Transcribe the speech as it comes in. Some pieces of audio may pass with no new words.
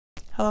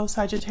Hello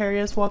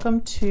Sagittarius, welcome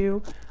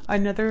to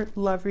another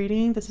love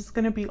reading. This is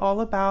going to be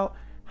all about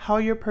how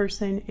your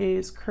person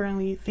is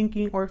currently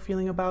thinking or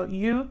feeling about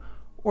you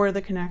or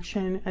the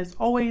connection. As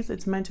always,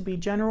 it's meant to be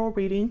general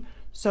reading,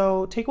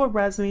 so take what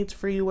resonates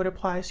for you, what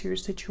applies to your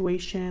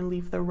situation,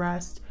 leave the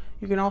rest.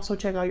 You can also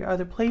check out your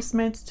other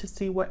placements to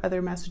see what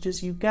other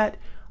messages you get.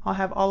 I'll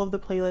have all of the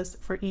playlists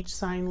for each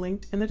sign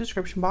linked in the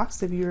description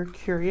box if you're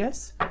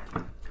curious.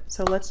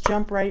 So let's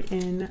jump right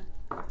in.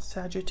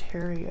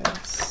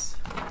 Sagittarius.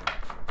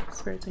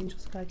 Spirits,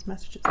 angels, guides,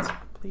 messages,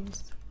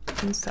 please.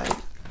 Insight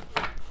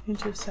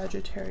into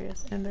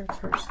Sagittarius and their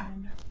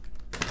person.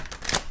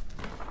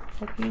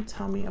 What can you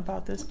tell me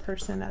about this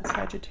person that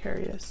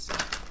Sagittarius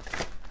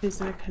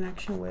is in a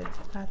connection with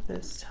at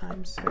this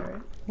time,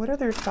 Spirit? What are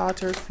their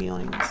thoughts or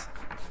feelings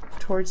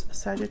towards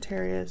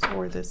Sagittarius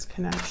or this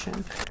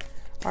connection?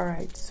 All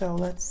right, so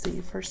let's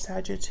see. For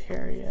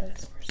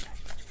Sagittarius.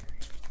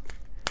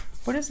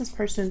 What is this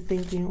person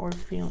thinking or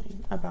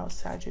feeling about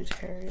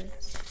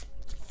Sagittarius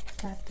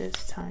at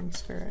this time,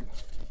 Spirit?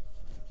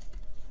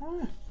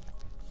 What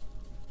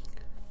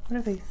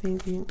are they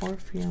thinking or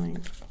feeling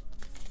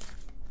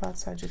about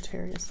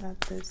Sagittarius at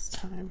this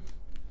time?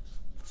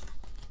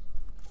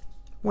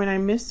 When I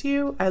miss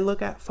you, I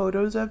look at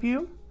photos of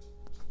you.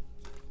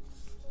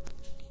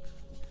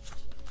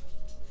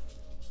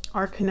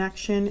 Our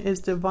connection is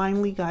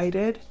divinely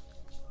guided.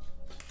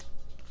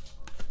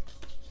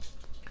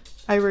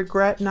 I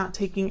regret not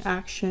taking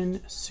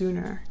action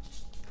sooner.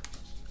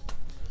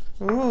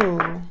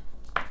 Ooh.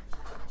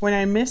 When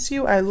I miss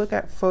you, I look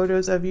at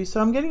photos of you.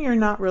 So I'm getting you're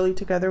not really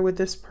together with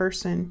this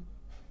person.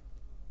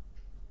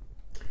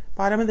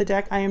 Bottom of the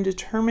deck, I am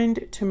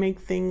determined to make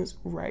things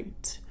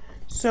right.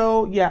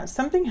 So yeah,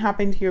 something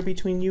happened here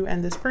between you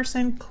and this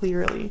person,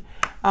 clearly.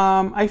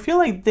 I feel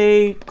like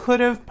they could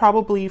have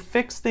probably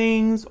fixed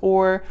things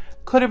or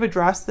could have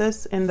addressed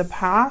this in the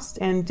past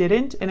and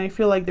didn't. And I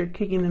feel like they're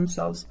kicking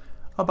themselves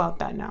about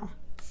that now.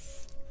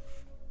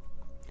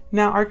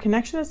 Now, our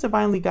connection is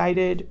divinely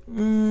guided.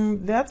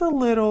 That's a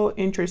little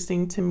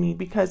interesting to me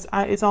because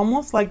it's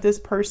almost like this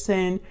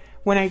person,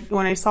 when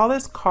I saw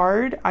this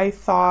card, I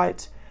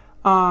thought,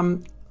 I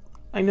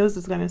know this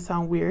is going to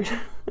sound weird,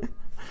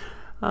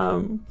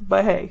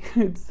 but hey,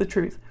 it's the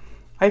truth.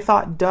 I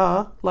thought,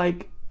 duh,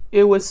 like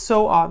it was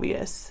so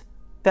obvious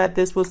that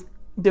this was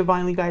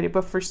divinely guided,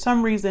 but for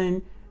some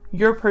reason,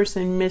 your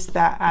person missed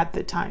that at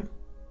the time.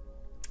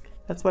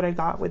 That's what I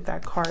got with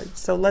that card.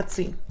 So let's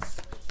see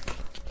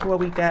what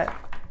we get.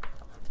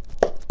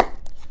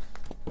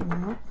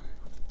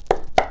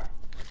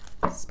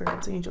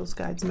 Spirits, angels,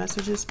 guides,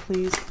 messages,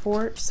 please,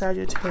 for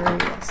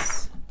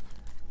Sagittarius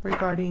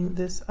regarding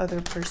this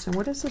other person.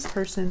 What is this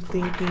person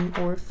thinking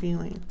or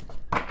feeling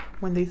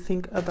when they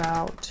think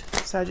about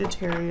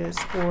Sagittarius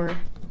or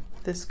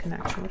this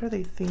connection? What are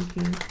they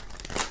thinking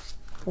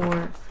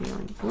or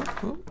feeling?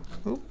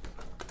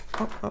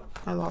 Oh,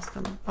 I lost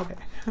them. Okay.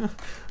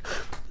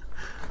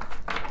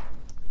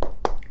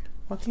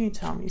 What can you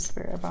tell me,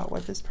 Spirit, about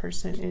what this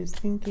person is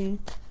thinking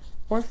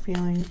or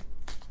feeling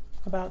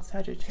about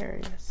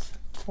Sagittarius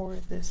or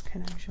this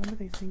connection? What are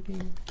they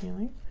thinking,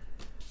 feeling?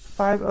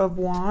 Five of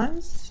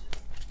Wands.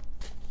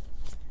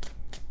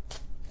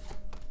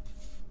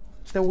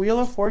 The Wheel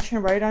of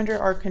Fortune right under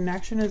our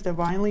connection is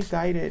divinely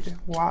guided.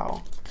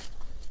 Wow.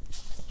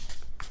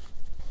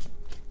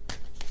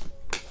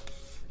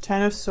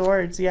 Ten of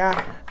Swords.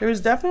 Yeah, there's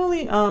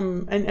definitely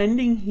an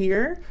ending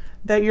here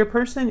that your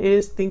person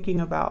is thinking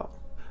about.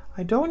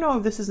 I don't know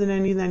if this is an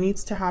ending that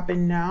needs to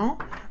happen now,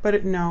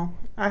 but no,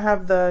 I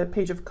have the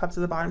Page of Cups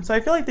at the bottom. So I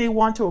feel like they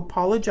want to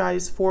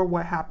apologize for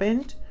what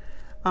happened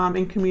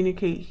and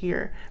communicate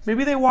here.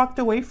 Maybe they walked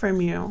away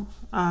from you,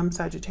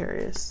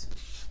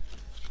 Sagittarius.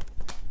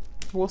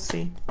 We'll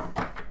see.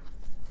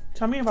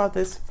 Tell me about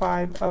this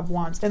Five of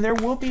Wands. And there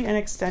will be an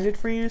extended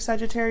for you,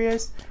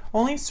 Sagittarius.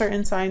 Only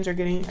certain signs are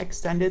getting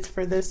extended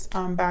for this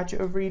batch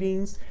of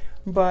readings.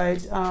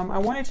 But I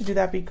wanted to do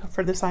that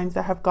for the signs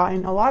that have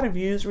gotten a lot of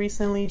views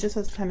recently, just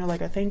as kind of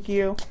like a thank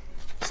you.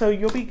 So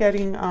you'll be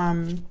getting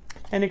an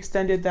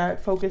extended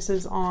that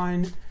focuses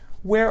on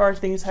where are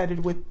things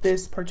headed with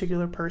this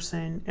particular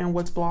person and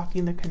what's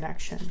blocking the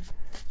connection.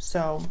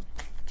 So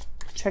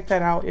check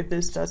that out if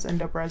this does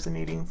end up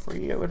resonating for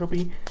you. It'll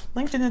be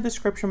linked in the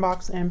description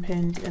box and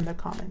pinned in the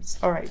comments.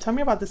 All right, tell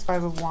me about this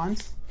Five of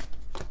Wands.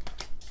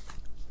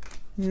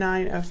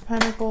 Nine of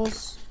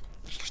Pentacles.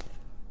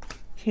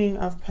 King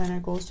of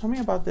Pentacles. Tell me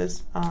about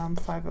this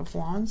Five of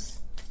Wands.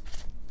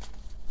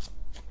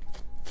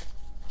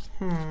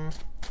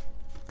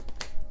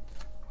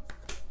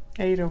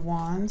 Eight of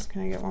Wands.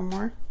 Can I get one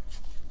more?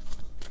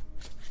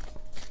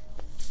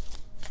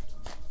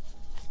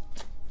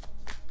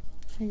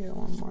 Can I get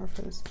one more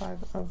for this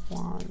Five of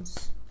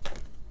Wands?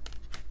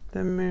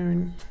 The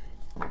Moon.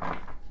 I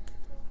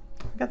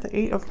got the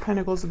Eight of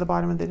Pentacles at the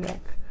bottom of the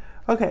deck.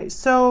 Okay,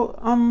 so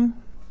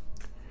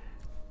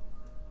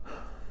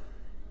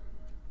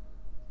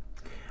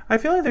I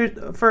feel like there's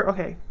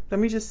okay, let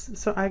me just,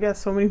 so I got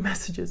so many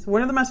messages.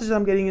 One of the messages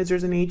I'm getting is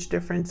there's an age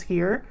difference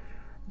here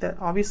that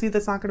obviously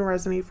that's not going to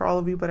resonate for all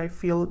of you, but I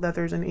feel that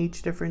there's an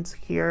age difference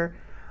here.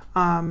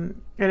 And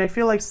I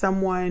feel like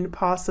someone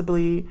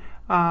possibly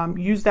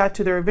used that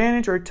to their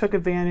advantage or took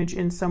advantage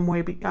in some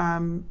way,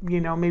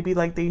 you know, maybe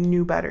like they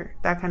knew better,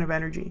 that kind of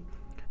energy.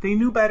 They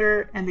knew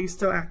better and they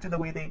still acted the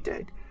way they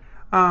did.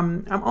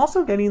 I'm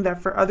also getting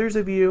that for others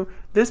of you,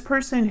 this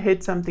person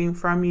hid something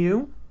from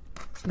you.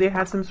 They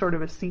had some sort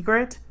of a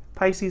secret,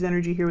 Pisces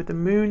energy here with the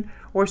moon,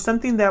 or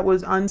something that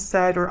was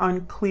unsaid or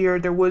unclear.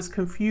 There was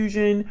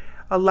confusion,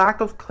 a lack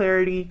of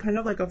clarity, kind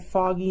of like a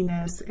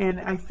fogginess. And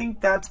I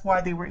think that's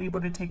why they were able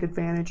to take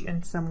advantage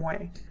in some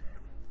way.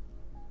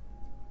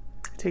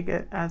 Take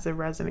it as it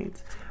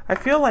resonates. I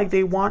feel like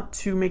they want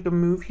to make a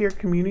move here,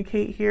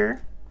 communicate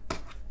here.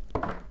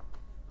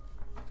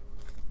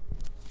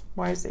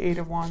 Why is the Eight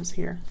of Wands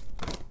here?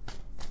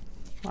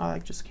 Oh,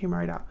 that just came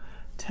right out.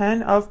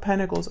 10 of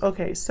Pentacles.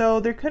 Okay, so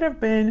there could have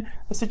been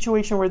a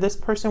situation where this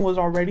person was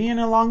already in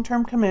a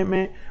long-term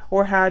commitment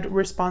or had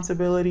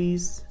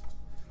responsibilities.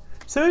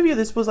 Some of you,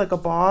 this was like a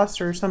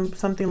boss or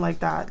something like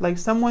that, like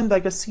someone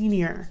like a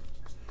senior.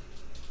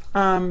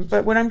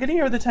 But when I'm getting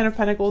here with the 10 of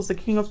Pentacles, the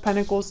King of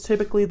Pentacles,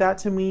 typically that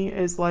to me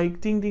is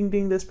like ding, ding,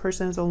 ding. This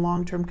person is a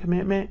long-term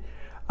commitment.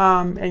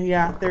 And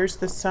yeah, there's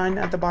the Sun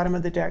at the bottom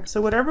of the deck.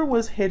 So whatever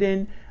was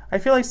hidden, I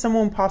feel like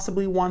someone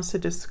possibly wants to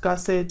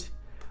discuss it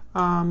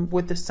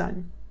with the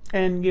Sun.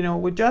 And, you know,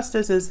 with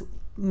Justice is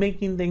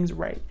making things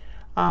right.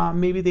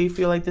 Maybe they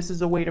feel like this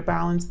is a way to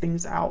balance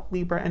things out.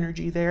 Libra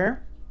energy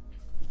there.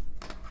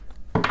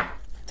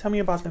 Tell me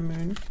about the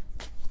Moon.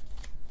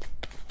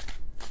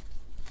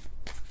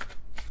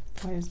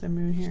 Why is the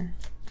Moon here?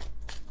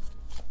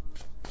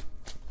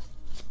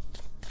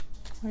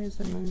 Why is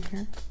the Moon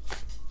here?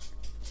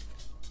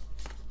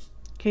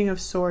 King of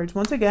Swords.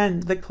 Once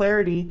again, the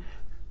clarity,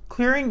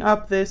 clearing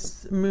up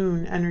this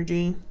Moon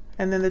energy,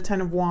 and then the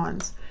 10 of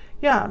Wands.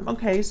 Yeah,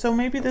 okay, so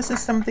maybe this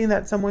is something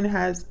that someone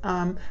has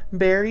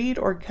buried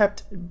or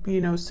kept,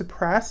 you know,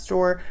 suppressed,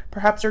 or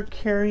perhaps they're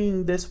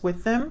carrying this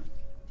with them.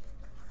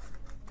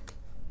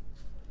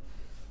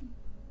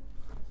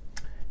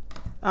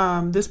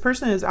 This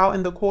person is out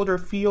in the cold or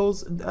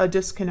feels a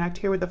disconnect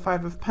here with the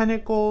 5 of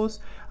Pentacles.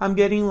 I'm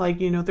getting like,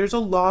 you know, there's a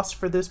loss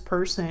for this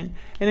person.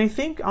 And I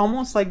think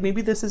almost like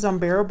maybe this is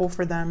unbearable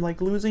for them.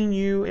 Like losing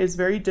you is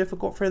very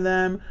difficult for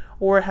them,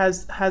 or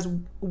has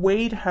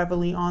weighed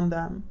heavily on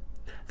them.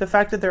 The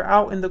fact that they're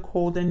out in the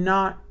cold and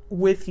not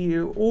with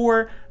you,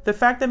 or the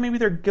fact that maybe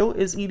their guilt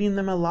is eating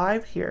them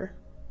alive here.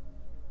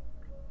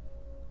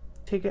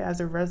 Take it as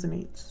it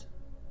resonates.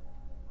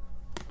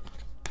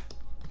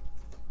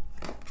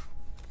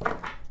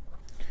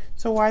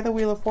 So why the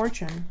Wheel of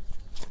Fortune?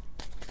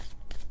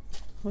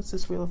 What's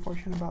this Wheel of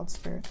Fortune about,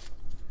 Spirit?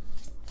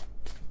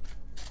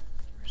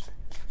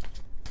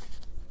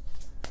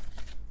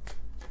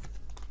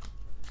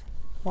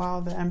 Wow,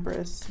 the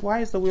Empress. Why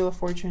is the Wheel of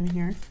Fortune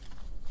here?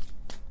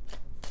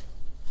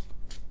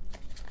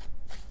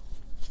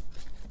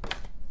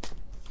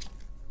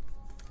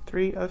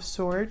 Three of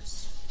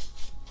Swords.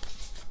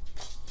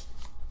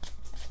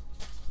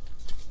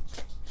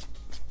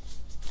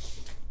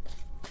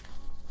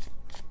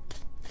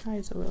 Why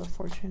is the Wheel of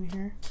Fortune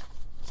here?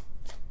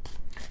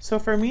 So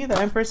for me, the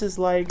Empress is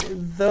like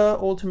the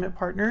ultimate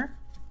partner.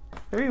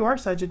 There you are,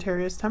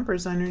 Sagittarius,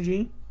 Temperance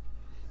energy.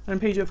 And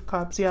Page of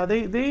Cups. Yeah,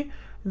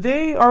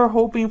 they are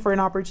hoping for an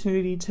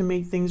opportunity to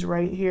make things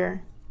right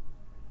here.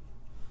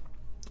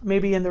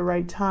 Maybe in the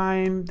right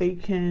time they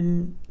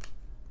can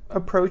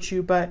approach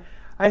you, but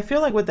I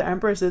feel like with the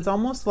Empress, it's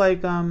almost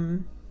like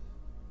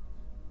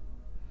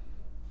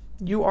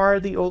you are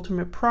the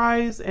ultimate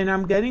prize, and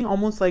I'm getting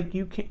almost like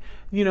you can,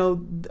 you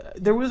know,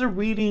 there was a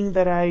reading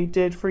that I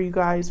did for you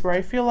guys where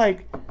I feel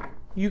like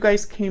you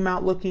guys came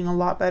out looking a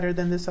lot better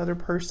than this other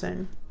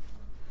person.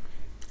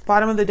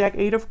 Bottom of the deck,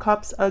 8 of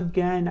Cups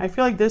again. I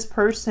feel like this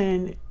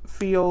person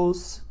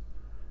feels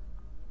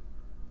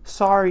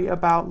sorry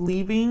about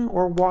leaving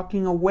or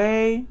walking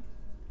away.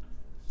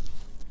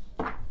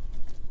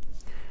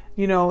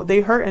 You know,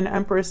 they hurt an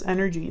Empress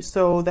energy,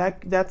 so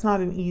that's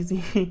not an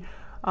easy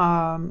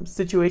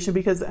situation,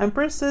 because the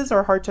Empresses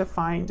are hard to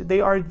find. They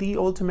are the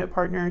ultimate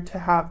partner to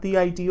have, the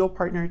ideal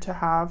partner to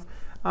have.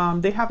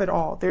 They have it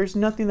all. There's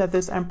nothing that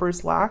this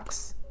Empress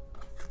lacks.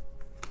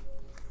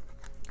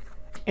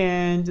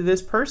 And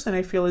this person,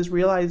 I feel, is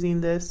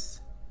realizing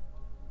this.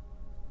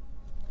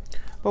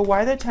 But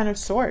why the 10 of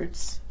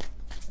Swords?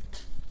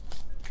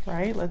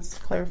 Right? Let's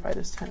clarify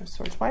this 10 of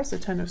Swords. Why is the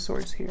 10 of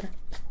Swords here?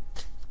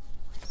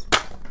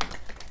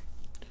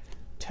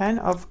 10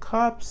 of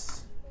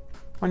Cups.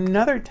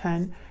 Another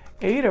 10.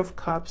 8 of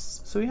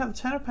Cups. So we have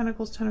 10 of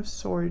Pentacles, 10 of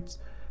Swords,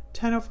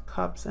 10 of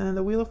Cups, and then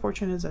the Wheel of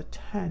Fortune is a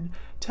 10.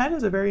 10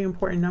 is a very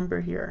important number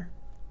here.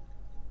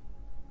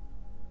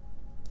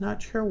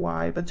 Not sure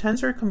why, but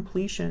 10s are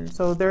completion.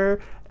 So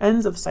they're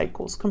ends of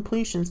cycles,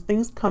 completions,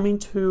 things coming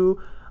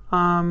to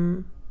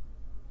a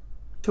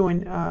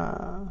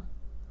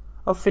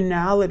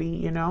finality,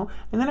 you know.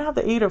 And then I have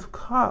the 8 of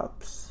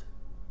Cups.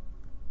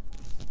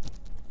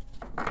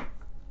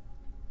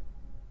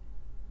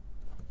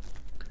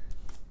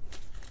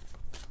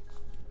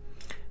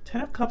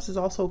 Ten of Cups is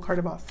also a card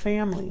about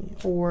family,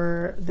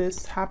 or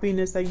this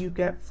happiness that you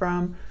get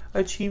from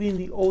achieving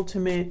the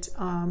ultimate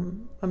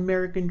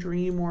American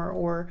dream,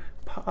 or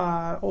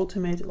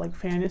ultimate like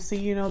fantasy,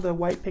 you know, the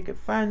white picket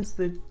fence,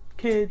 the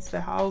kids,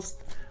 the house,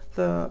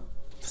 the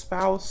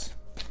spouse.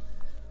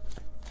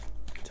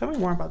 Tell me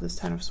more about this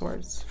Ten of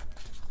Swords.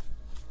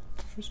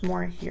 There's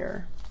more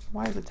here.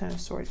 Why is the Ten of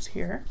Swords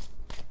here?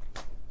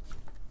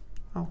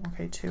 Oh,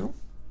 okay, 2.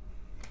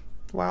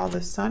 Wow,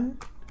 the Sun,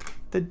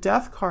 the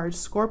Death card,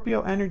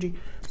 Scorpio energy.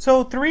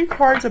 So 3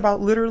 cards about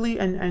literally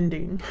an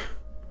ending.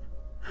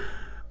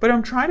 But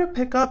I'm trying to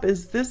pick up,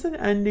 is this an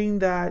ending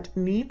that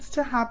needs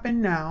to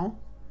happen now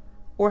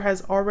or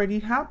has already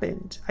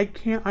happened? I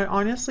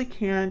honestly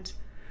can't.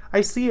 I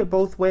see it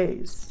both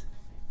ways.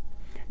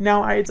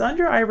 Now, it's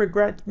under I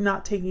regret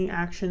not taking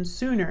action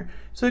sooner.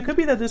 So it could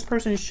be that this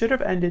person should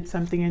have ended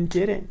something and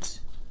didn't.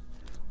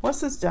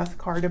 What's this Death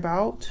card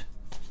about?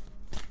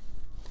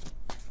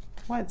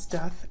 What's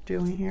Death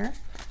doing here?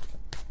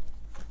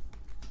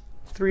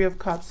 3 of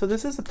Cups. So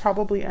this is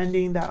probably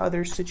ending that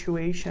other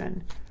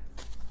situation.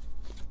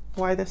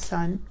 Why the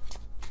Sun?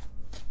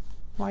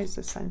 Why is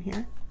the Sun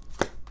here?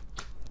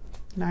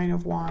 9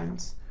 of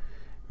Wands.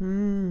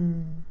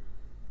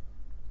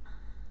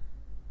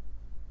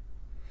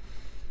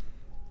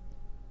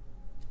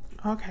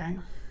 Okay.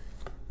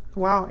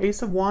 Wow,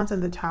 Ace of Wands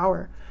and the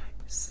Tower.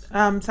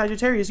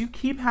 Sagittarius, you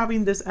keep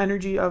having this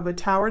energy of a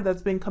tower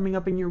that's been coming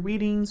up in your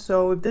reading.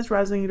 So if this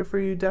resonated for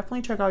you,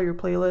 definitely check out your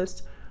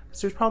playlist,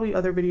 because there's probably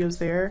other videos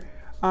there.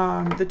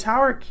 The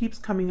Tower keeps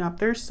coming up.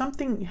 There's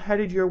something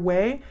headed your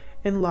way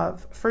in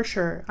love, for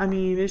sure. I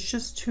mean, it's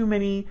just too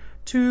many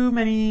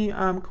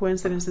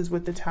coincidences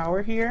with the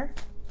Tower here.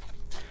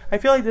 I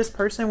feel like this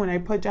person, when I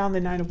put down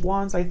the 9 of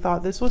Wands, I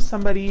thought this was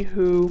somebody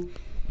who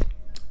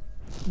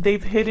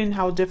they've hidden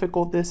how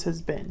difficult this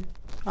has been.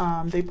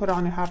 They put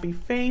on a happy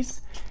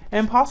face,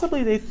 and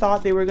possibly they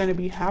thought they were going to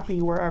be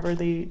happy wherever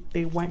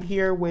they went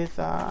here with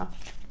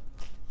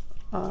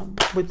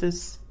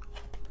this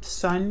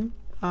Sun.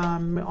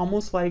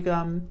 Almost like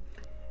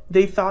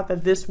they thought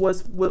that this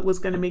was what was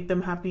going to make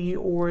them happy,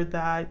 or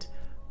that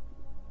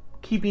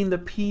keeping the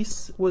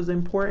peace was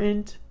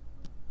important.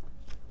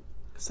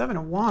 7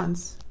 of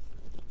Wands.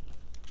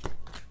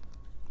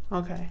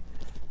 Okay.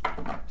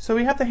 So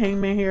we have the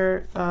Hangman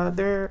here.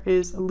 There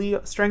is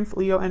Leo, Strength,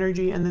 Leo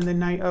energy, and then the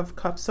Knight of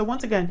Cups. So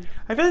once again,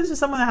 I feel like this is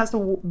someone that has to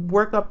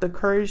work up the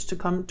courage to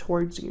come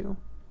towards you.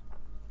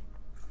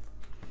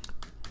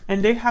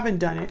 And they haven't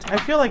done it. I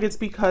feel like it's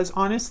because,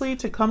 honestly,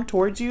 to come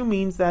towards you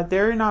means that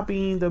they're not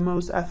being the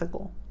most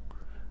ethical.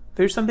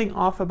 There's something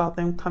off about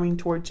them coming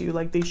towards you,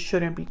 like they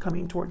shouldn't be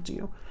coming towards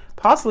you.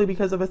 Possibly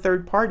because of a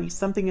third party,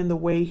 something in the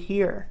way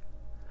here.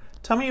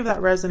 Tell me if that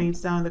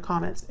resonates down in the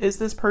comments. Is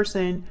this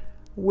person,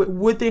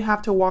 would they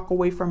have to walk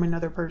away from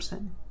another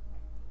person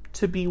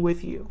to be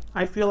with you?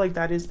 I feel like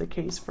that is the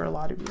case for a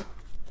lot of you.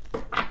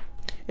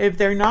 If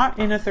they're not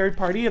in a third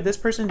party, if this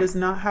person does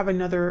not have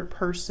another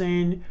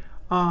person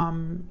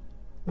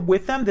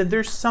with them, then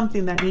there's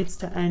something that needs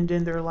to end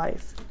in their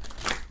life,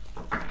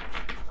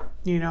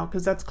 you know,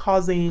 because that's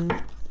causing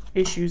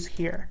issues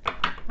here.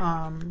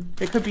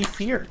 It could be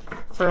fear.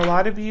 For a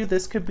lot of you,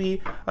 this could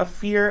be a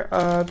fear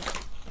of,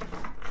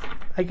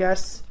 I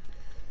guess,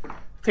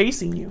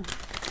 facing you.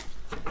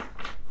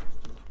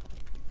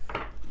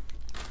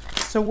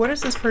 So what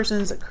is this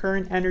person's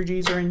current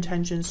energies or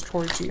intentions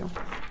towards you?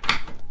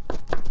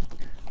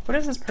 What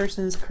is this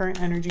person's current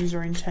energies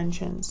or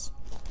intentions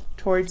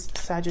towards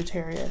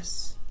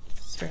Sagittarius?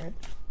 Spirit,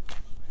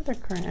 what are their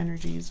current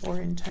energies or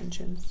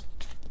intentions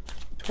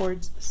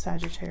towards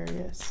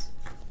Sagittarius?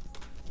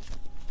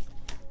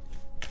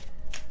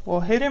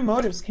 Well, hidden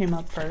motives came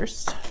up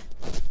first.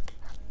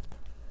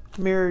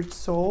 Mirrored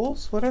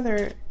souls. What are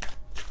their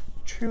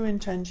true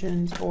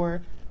intentions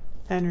or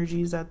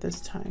energies at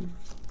this time?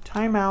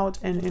 Time out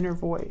and inner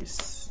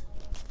voice.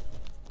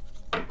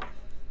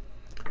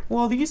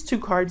 Well, these two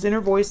cards,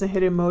 inner voice and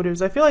hidden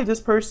motives, I feel like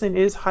this person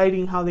is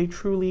hiding how they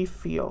truly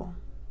feel.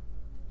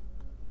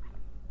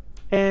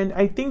 And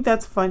I think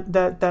that's fun.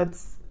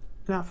 That's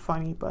not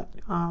funny, but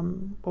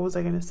what was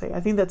I going to say? I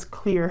think that's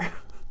clear.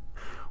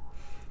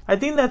 I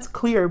think that's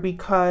clear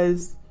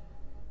because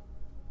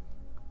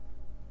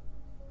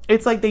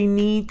it's like they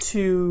need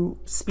to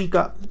speak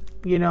up.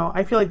 You know,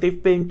 I feel like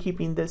they've been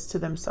keeping this to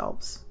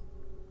themselves.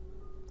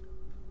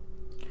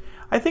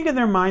 I think in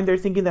their mind, they're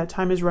thinking that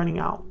time is running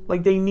out.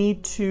 Like they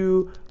need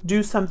to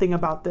do something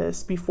about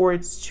this before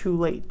it's too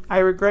late. I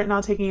regret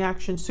not taking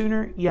action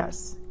sooner.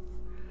 Yes.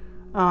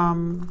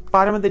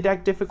 Bottom of the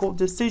deck, difficult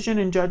decision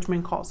and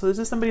judgment call. So this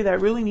is somebody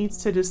that really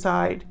needs to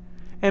decide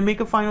and make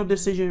a final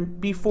decision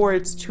before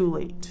it's too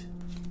late.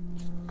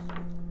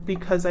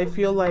 Because I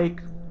feel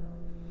like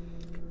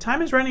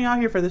time is running out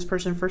here for this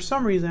person for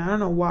some reason. I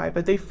don't know why,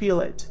 but they feel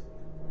it.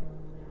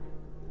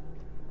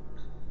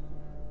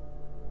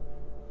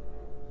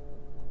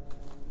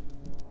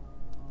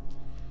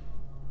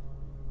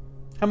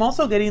 I'm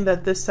also getting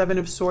that this 7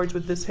 of Swords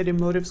with this hidden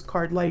motives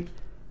card, like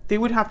they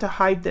would have to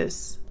hide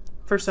this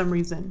for some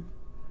reason.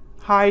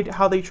 hide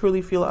how they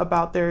truly feel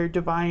about their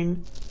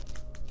divine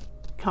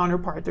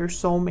counterpart, their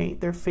soulmate,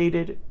 their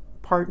fated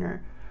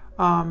partner,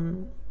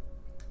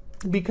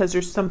 because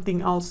there's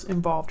something else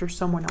involved or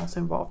someone else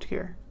involved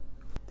here.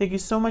 Thank you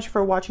so much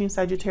for watching,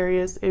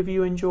 Sagittarius. If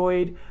you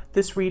enjoyed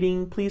this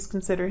reading, please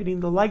consider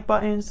hitting the like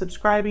button,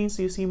 subscribing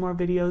so you see more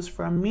videos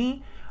from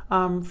me.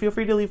 Feel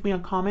free to leave me a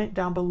comment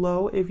down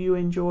below if you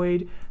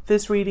enjoyed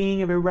this reading,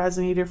 if it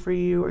resonated for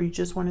you, or you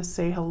just want to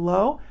say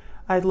hello.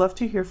 I'd love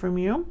to hear from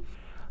you.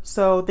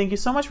 So thank you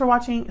so much for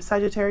watching,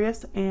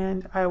 Sagittarius,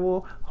 and I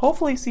will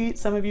hopefully see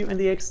some of you in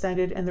the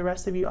extended, and the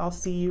rest of you, I'll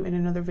see you in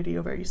another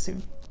video very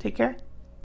soon. Take care.